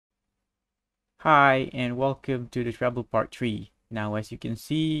Hi and welcome to the Treble Part 3. Now as you can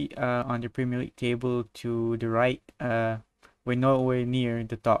see on the Premier League table to the right, we're nowhere near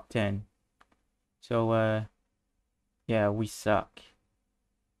the top 10. So yeah, we suck.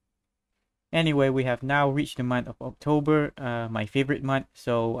 Anyway, we have now reached the month of October, my favorite month,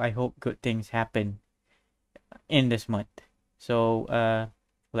 so I hope good things happen in this month. So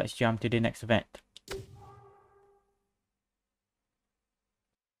let's jump to the next event.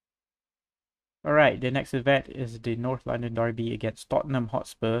 Alright, the next event is the North London Derby against Tottenham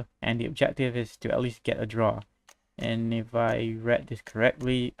Hotspur, and the objective is to at least get a draw. And if I read this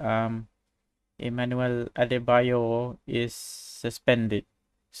correctly, Emmanuel Adebayo is suspended,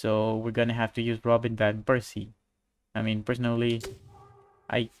 so we're gonna have to use Robin van Persie. I mean, personally,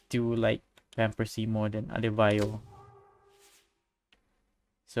 I do like Van Persie more than Adebayo.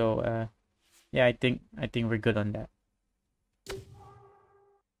 So yeah, I think we're good on that.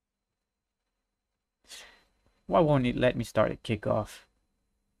 Why won't it let me start at kickoff?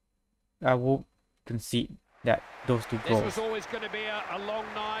 I won't concede those two goals. This was always going to be a long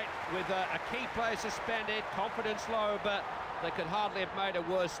night with a key player suspended, confidence low, but they could hardly have made a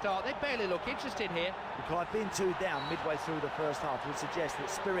worse start. They barely look interested here. Because I've been 2 down midway through the first half would suggest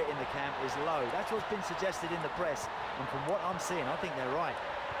that spirit in the camp is low. That's what's been suggested in the press, and from what I'm seeing, I think they're right.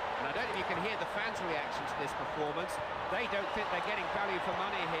 And I don't think you can hear the fans' reaction to this performance. They don't think they're getting value for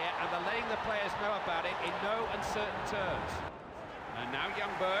money here, and they're letting the players know about it in no uncertain terms. And now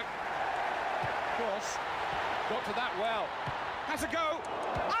Youngberg. Cross. Got to that well. Has a go.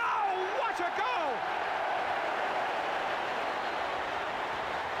 Oh, what a goal!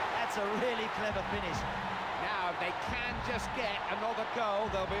 That's a really clever finish. Now, if they can just get another goal,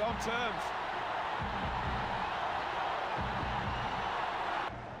 they'll be on terms.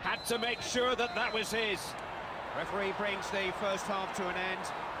 Had to make sure that that was his. Referee brings the first half to an end.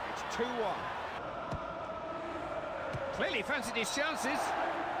 It's 2-1. Clearly fancied his chances.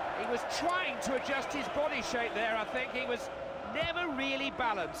 He was trying to adjust his body shape there, I think. He was never really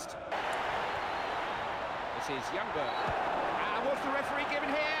balanced. This is Youngberg. And what's the referee giving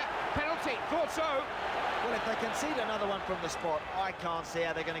here? Penalty, thought so. Well, if they concede another one from the spot, I can't see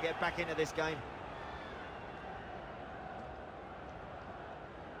how they're going to get back into this game.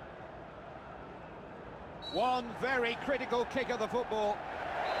 One very critical kick of the football.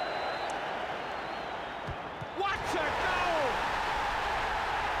 What a goal!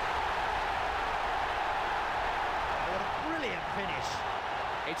 What a brilliant finish.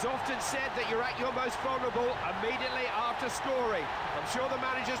 It's often said that you're at your most vulnerable immediately after scoring. I'm sure the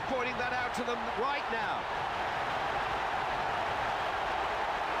manager's pointing that out to them right now.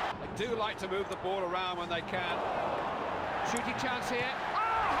 They do like to move the ball around when they can. Shooting chance here.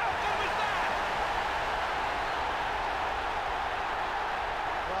 Oh, how good was that?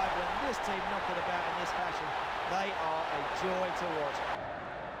 Right, when this team knock it about in this fashion, they are a joy to watch.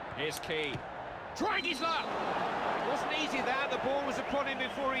 Here's Key. Trying his luck. It wasn't easy that. The ball was upon him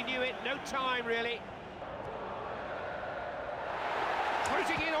before he knew it. No time, really.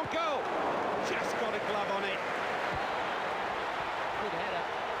 Putting in on goal. Just got a glove on it. Good header.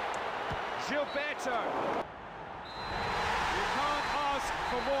 Gilberto. You can't ask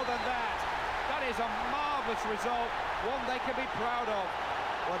for more than that. That is a marvellous result, one they can be proud of.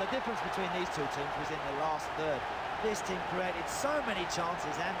 Well, the difference between these two teams was in the last third. This team created so many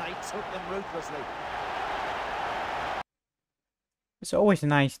chances and they took them ruthlessly. It's always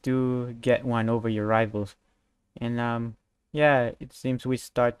nice to get one over your rivals. And yeah, it seems we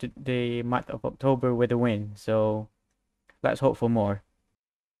started the month of October with a win, so let's hope for more.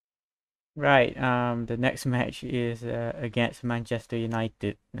 Right, the next match is against Manchester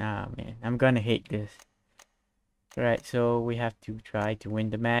United. Ah man, I'm gonna hate this. Right, so we have to try to win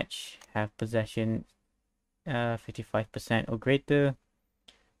the match, have possession 55% or greater,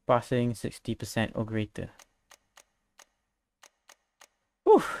 passing 60% or greater.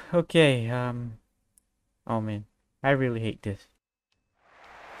 Whew, okay, oh man, I really hate this.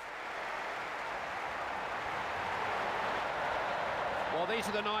 Well, these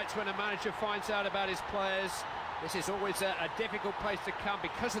are the nights when a manager finds out about his players. This is always a difficult place to come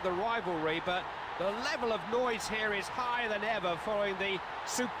because of the rivalry, but the level of noise here is higher than ever following the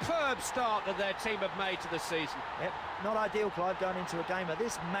superb start that their team have made to the season. Yep, not ideal, Clive, going into a game of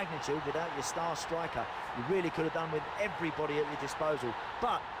this magnitude without your star striker. You really could have done with everybody at your disposal,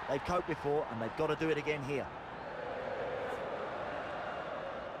 but they've coped before and they've got to do it again here.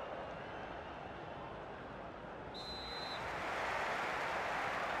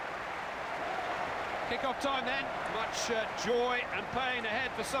 Kick-off time then, much joy and pain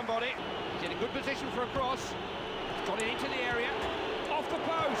ahead for somebody. He's in a good position for a cross. He's got it into the area, off the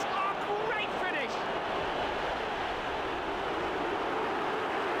post. Oh, great finish!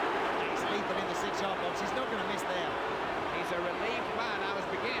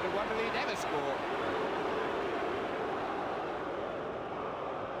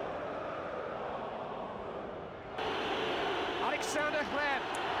 Sander-Clem.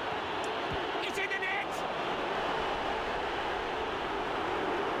 It's in the net!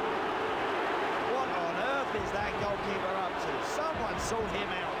 What on earth is that goalkeeper up to? Someone sort him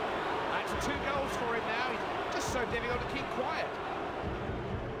out. That's 2 goals for him now. He's just so difficult to keep quiet.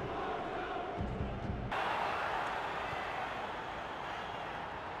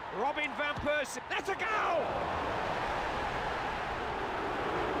 Robin van Persie. That's a goal!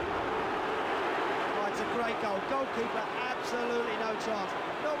 Oh, it's a great goal. Goalkeeper, absolutely no chance.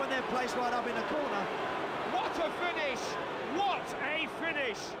 Not when they're placed right up in the corner. What a finish! What a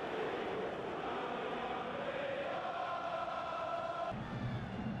finish!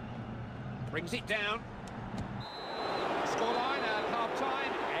 Brings it down. Scoreline at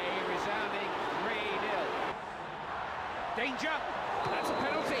half-time, a resounding 3-0. Danger! That's a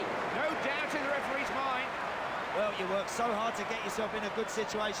penalty. No doubt in the referee's mind. Well, you work so hard to get yourself in a good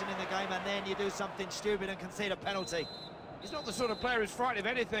situation in the game, and then you do something stupid and concede a penalty. He's not the sort of player who's frightened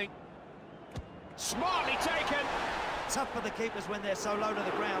of anything. Smartly taken. Tough for the keepers when they're so low to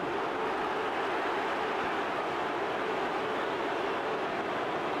the ground.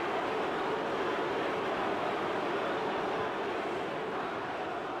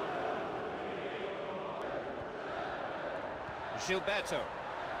 Gilberto.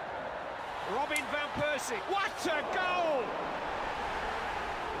 Robin van Persie. What a goal!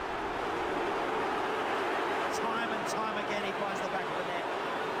 Time and time again he finds the back of the net.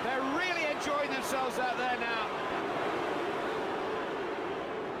 They're really enjoying themselves out there now.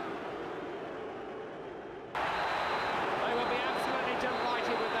 They will be absolutely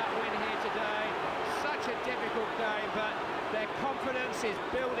delighted with that win here today. Such a difficult game, but their confidence is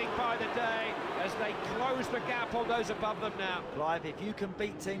building by the day as they close the gap on those above them now. Clive, if you can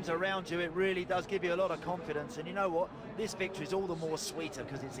beat teams around you, it really does give you a lot of confidence. And you know what? This victory is all the more sweeter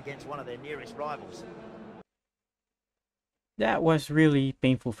because it's against one of their nearest rivals. That was really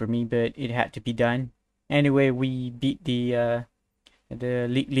painful for me, but it had to be done. Anyway, we beat the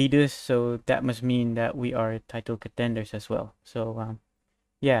league leaders, so that must mean that we are title contenders as well. So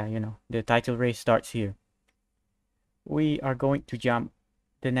yeah, you know, the title race starts here. We are going to jump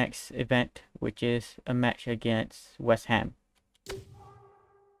the next event, which is a match against West Ham.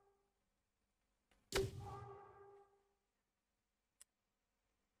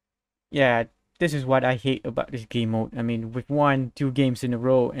 Yeah, this is what I hate about this game mode. I mean, we've won 2 games in a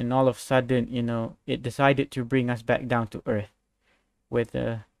row, and all of a sudden, you know, it decided to bring us back down to earth with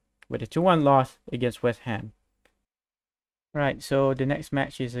a 2-1 loss against West Ham. Right, so the next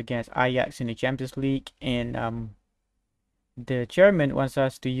match is against Ajax in the Champions League, and the chairman wants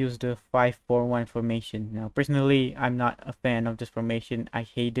us to use the 5-4-1 formation. Now, personally, I'm not a fan of this formation. I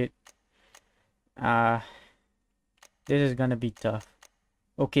hate it. This is gonna be tough.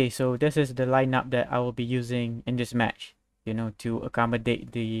 Okay, so this is the lineup that I will be using in this match, you know, to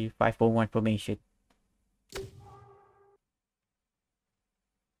accommodate the 5-4-1 formation.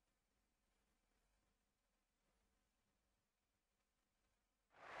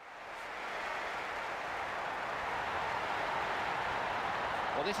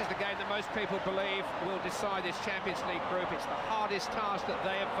 Well, this is the game that most people believe will decide this Champions League group. It's the hardest task that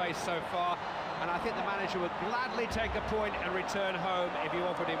they have faced so far, and I think the manager would gladly take a point and return home if you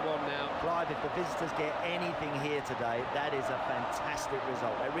offered him one now. Clive, if the visitors get anything here today, that is a fantastic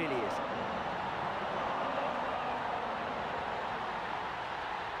result. It really is.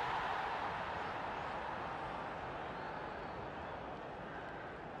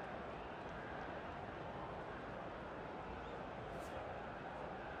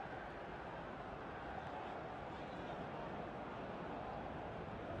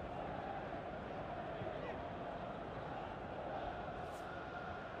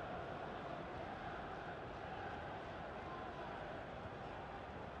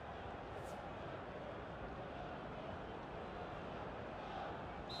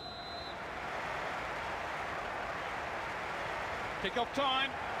 Kick-off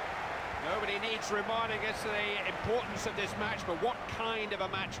time. Nobody needs reminding us of the importance of this match, but what kind of a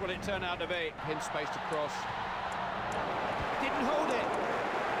match will it turn out to be? Him space to cross. Didn't hold it.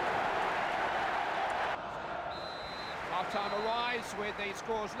 Half-time arrives with the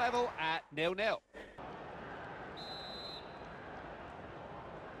scores level at 0-0.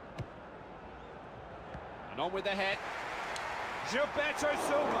 And on with the head. Gilberto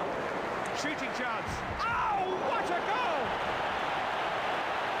Silva. Shooting chance. Oh, what a goal!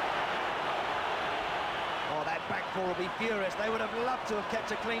 Oh, that back four will be furious. They would have loved to have kept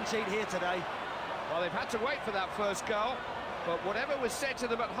a clean sheet here today. Well, they've had to wait for that first goal, but whatever was said to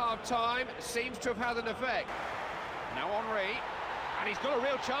them at half-time seems to have had an effect. Now Henry, and he's got a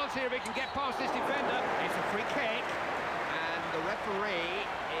real chance here if he can get past this defender. It's a free kick, and And the referee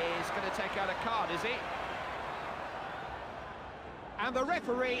is going to take out a card, is he? And the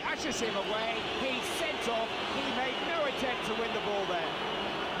referee ushers him away. He's sent off. He made no attempt to win the ball there.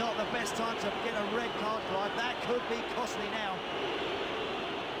 Not the best time to get a red card, Clive. That could be costly now.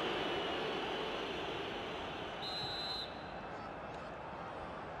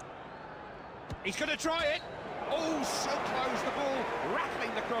 He's going to try it. Oh, so close, the ball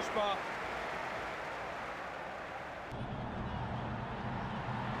rattling the crossbar.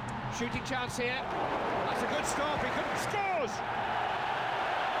 Shooting chance here. That's a good stop. He couldn't scores.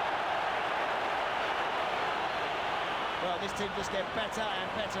 Well, this team just get better and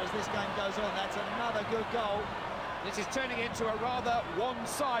better as this game goes on. That's another good goal. This is turning into a rather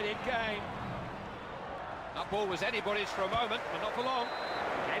one-sided game. That ball was anybody's for a moment, but not for long.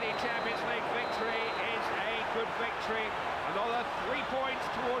 Any Champions League victory is a good victory. Another 3 points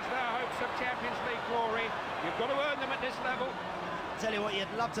towards their hopes of Champions League glory. You've got to earn them at this level. Tell you what, you'd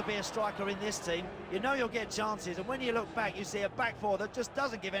love to be a striker in this team. You know you'll get chances, and when you look back, you see a back four that just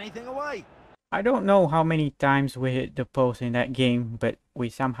doesn't give anything away. I don't know how many times we hit the post in that game, but we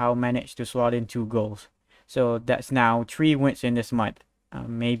somehow managed to slot in 2 goals. So that's now 3 wins in this month.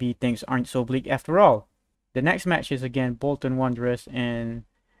 Maybe things aren't so bleak after all. The next match is against Bolton Wanderers, and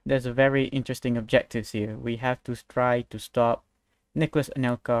there's a very interesting objectives here. We have to try to stop Nicholas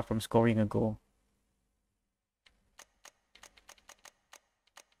Anelka from scoring a goal.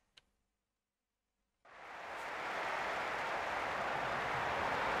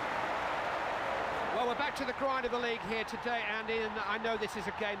 Well, we're back to the grind of the league here today, Andy, and I know this is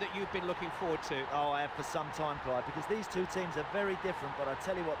a game that you've been looking forward to. Oh, I have for some time, Clive, because these two teams are very different, but I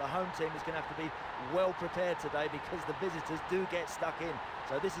tell you what, the home team is going to have to be well prepared today because the visitors do get stuck in.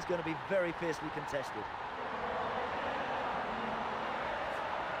 So this is going to be very fiercely contested.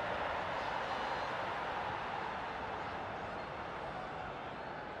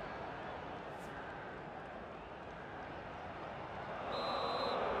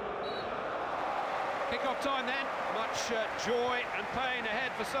 Kick-off time then. Much joy and pain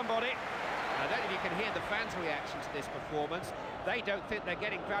ahead for somebody. I don't know if you can hear the fans' reaction to this performance. They don't think they're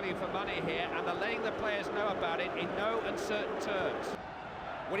getting value for money here, and they're letting the players know about it in no uncertain terms.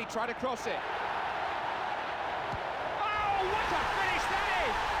 Will he try to cross it? Oh, what a finish that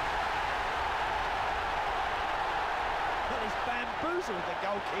is! Well, he's bamboozled the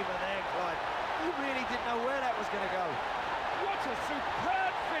goalkeeper there, Clive. He really didn't know where that was going to go. What a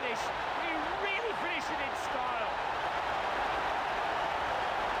superb finish! He really finished it in style.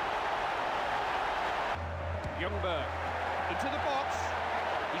 Youngberg into the box.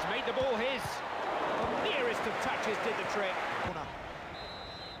 He's made the ball his. The nearest of touches did the trick. Corner.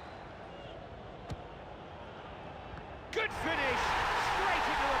 Good finish, straight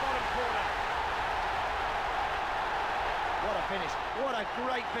into the bottom corner. What a finish. What a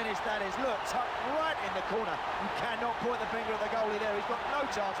great finish that is. Look, tucked right in the corner. You cannot point the finger at the goalie there. He's got no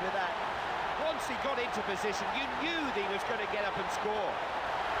chance with that. Once he got into position, you knew that he was going to get up and score.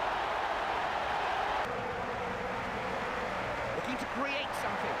 Looking to create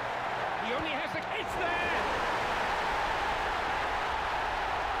something. He only has the... It's there!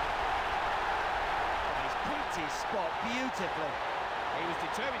 He's picked his spot beautifully. He was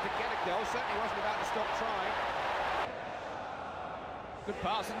determined to get a goal. Certainly wasn't about to stop trying. Good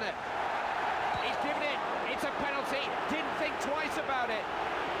pass, isn't it? He's given it. It's a penalty. Didn't think twice about it.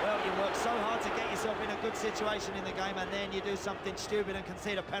 Well, you work so hard to get yourself in a good situation in the game, and then you do something stupid and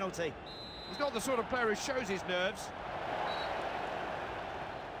concede a penalty. He's not the sort of player who shows his nerves.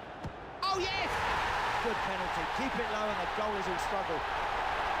 Oh, yes! Good penalty. Keep it low and the goalies will struggle.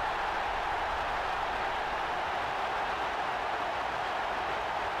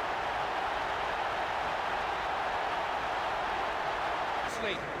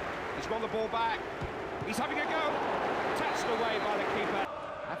 He's won the ball back. He's having a go. Touched away by the keeper.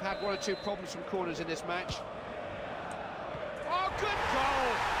 I've had 1 or 2 problems from corners in this match. Oh, good goal!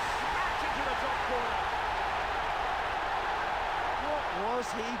 Smacked into the top corner. What was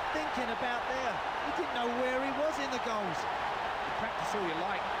he thinking about there? He didn't know where he was in the goals. You practice all you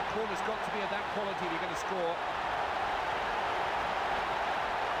like. The corner's got to be of that quality if you're going to score.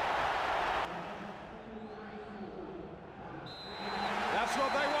 That's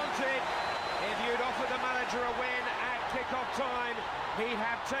what they wanted. If you'd offered the manager a win at kick-off time, he'd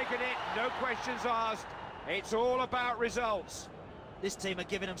have taken it, no questions asked. It's all about results. This team are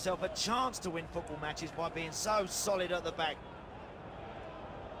giving themselves a chance to win football matches by being so solid at the back.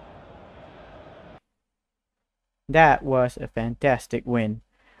 That was a fantastic win.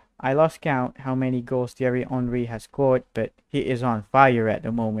 I lost count how many goals Thierry Henry has scored, but he is on fire at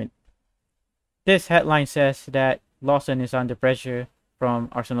the moment. This headline says that Lawson is under pressure from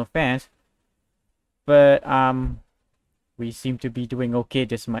Arsenal fans, but we seem to be doing okay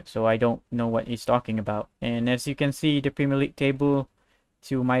this month, so I don't know what he's talking about. And as you can see, the Premier League table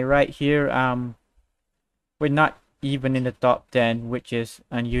to my right here, we're not even in the top 10, which is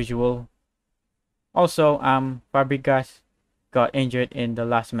unusual. Also, Fabregas got injured in the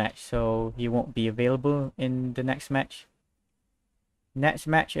last match, so he won't be available in the next match. Next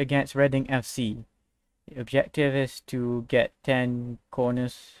match against Reading FC. The objective is to get 10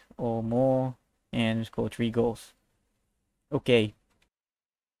 corners or more and score 3 goals. Okay.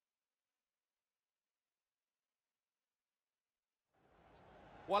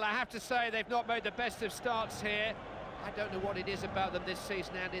 Well, I have to say they've not made the best of starts here. I don't know what it is about them this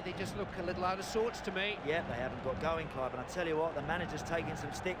season, Andy. They just look a little out of sorts to me. Yeah, they haven't got going, Clive. And I tell you what, the manager's taking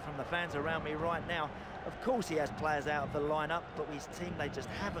some stick from the fans around me right now. Of course he has players out of the lineup, but his team, they just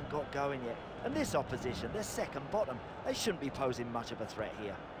haven't got going yet. And this opposition, they're second bottom. They shouldn't be posing much of a threat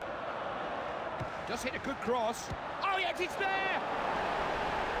here. Just hit a good cross. Oh, yes, it's there!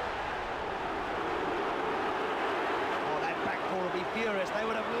 Oh, that back four will be furious. They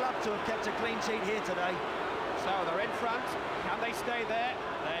would have loved to have kept a clean sheet here today. So they're in front. Can they stay there?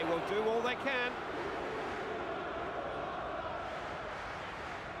 They will do all they can.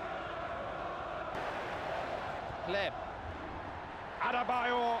 Kleb.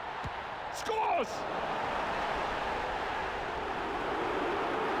 Adebayor scores!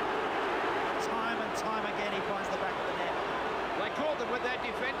 Time and time again he finds the back of the net. They caught them with their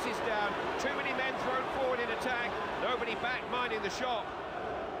defences down. Too many men thrown forward in attack. Nobody back minding the shot.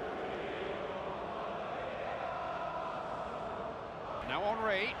 Now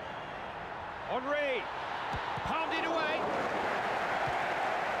Henry. Henry! Palmed it away.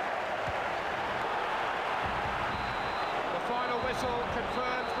 The final whistle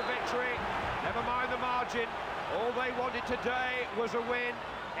confirms the victory. Never mind the margin. All they wanted today was a win.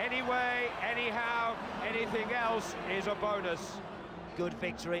 Anyway, anyhow, anything else is a bonus. Good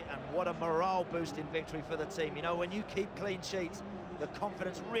victory, and what a morale-boosting victory for the team. You know, when you keep clean sheets, the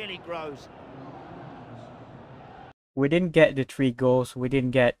confidence really grows. We didn't get the 3 goals, we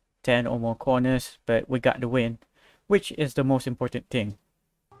didn't get 10 or more corners, but we got the win, which is the most important thing.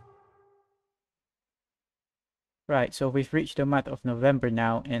 Right, so we've reached the month of November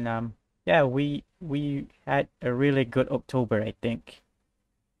now, and yeah, we had a really good October, I think.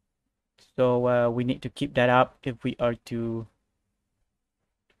 So we need to keep that up if we are to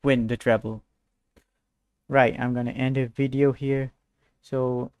win the treble. Right, I'm gonna end the video here.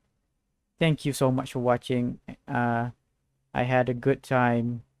 So thank you so much for watching. I had a good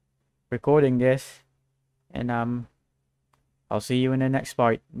time recording this, and I'll see you in the next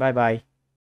part. Bye bye.